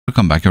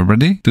Welcome back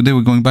everybody. Today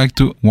we're going back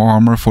to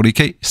Warhammer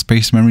 40k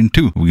Space Marine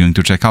 2. We're going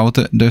to check out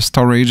the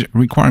storage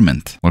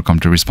requirement. Welcome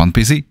to Respawn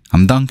PC.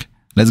 I'm Dunk.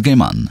 Let's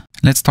game on.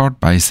 Let's start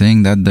by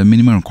saying that the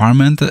minimum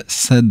requirement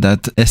said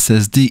that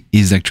SSD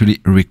is actually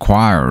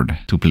required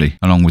to play,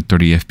 along with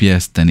 30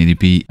 FPS,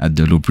 1080p at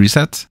the low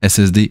preset.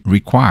 SSD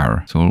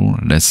require. So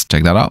let's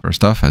check that out.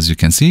 First off, as you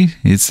can see,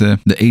 it's the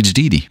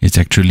HDD. It's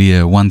actually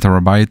a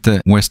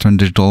 1TB Western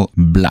Digital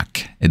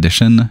Black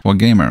edition for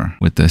gamer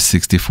with a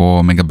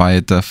 64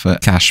 MB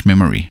of cache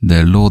memory.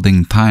 The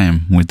loading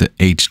time with the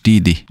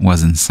HDD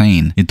was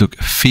insane. It took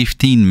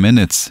 15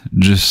 minutes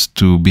just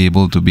to be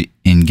able to be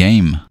in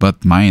game.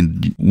 But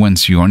mind,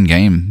 once you're in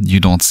game, you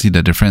don't see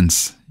the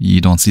difference. You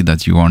don't see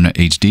that you are on a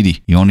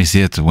HDD. You only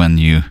see it when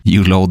you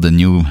load the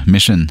new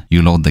mission.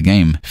 You load the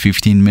game.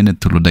 15 minutes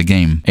to load the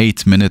game.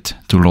 8 minutes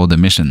to load the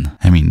mission.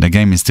 I mean, the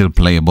game is still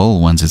playable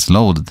once it's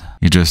loaded.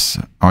 You just,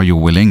 are you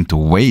willing to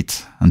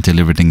wait until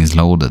everything is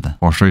loaded?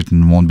 For sure, it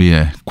won't be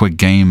a quick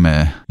game.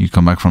 You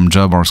come back from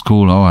job or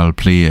school, oh, I'll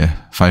play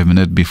 5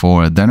 minutes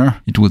before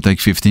dinner. It will take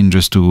 15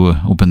 just to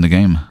open the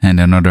game. And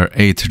another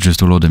 8 just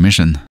to load the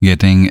mission.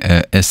 Getting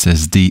a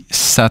SSD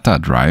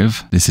SATA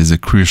drive. This is a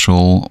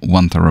crucial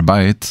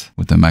 1TB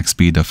with a max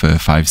speed of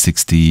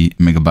 560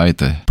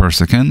 MB per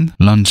second.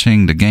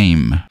 Launching the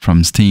game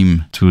from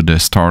Steam to the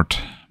start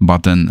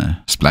button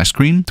splash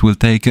screen, it will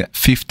take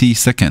 50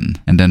 seconds,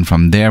 and then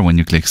from there when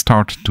you click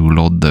start to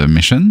load the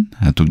mission,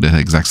 I took the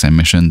exact same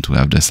mission to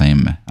have the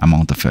same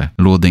amount of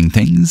loading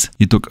things,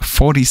 it took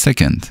 40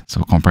 seconds.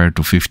 So compared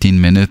to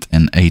 15 minutes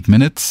and 8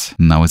 minutes,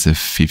 now it's a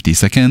 50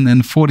 second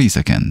and 40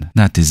 second.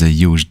 That is a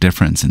huge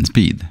difference in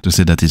speed. To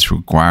say that it's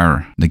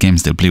required, the game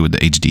still play with the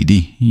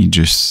HDD, you're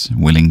just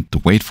willing to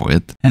wait for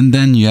it. And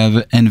then you have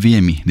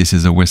NVMe. This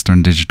is a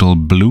Western Digital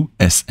Blue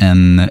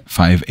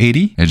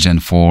SN580, a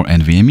Gen 4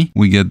 NVMe.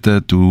 We get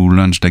to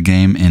launch the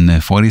game in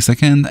 40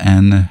 seconds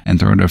and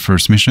enter the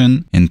first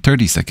mission in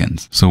 30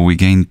 seconds. So we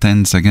gain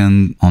 10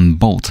 seconds on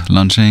both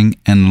launching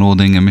and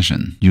loading a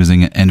mission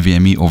using an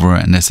NVMe over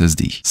an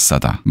SSD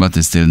SATA, but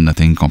it's still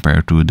nothing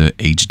compared to the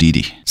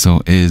HDD.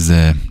 So is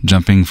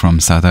jumping from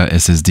SATA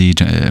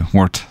SSD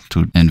worth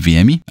to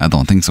NVMe? I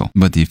don't think so.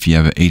 But if you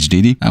have a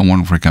HDD, I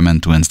won't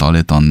recommend to install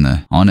it on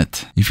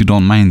it. If you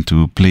don't mind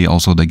to play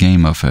also the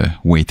game of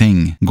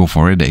waiting, go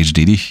for it, the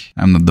HDD.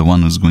 I'm not the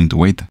one who's going to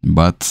wait,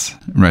 but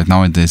right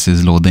now this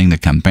is loading the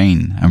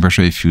campaign. I'm very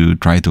sure if you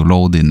try to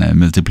load in a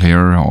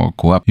multiplayer or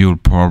co-op, you'll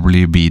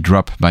probably be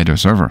dropped by the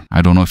server.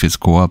 I don't know if it's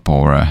co-op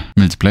or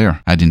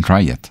multiplayer. I didn't try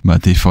yet.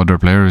 But if other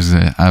players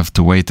have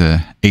to wait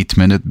 8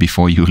 minutes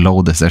before you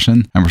load the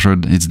session, I'm sure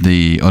it's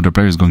the other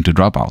player is going to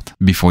drop out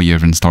before you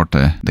even start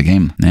the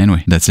game.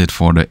 Anyway, that's it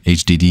for the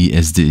HDD,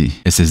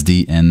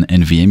 SSD and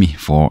NVMe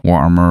for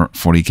Warhammer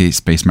 40k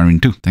Space Marine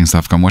 2. Thanks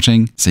for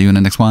watching. See you in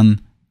the next one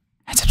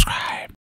and subscribe.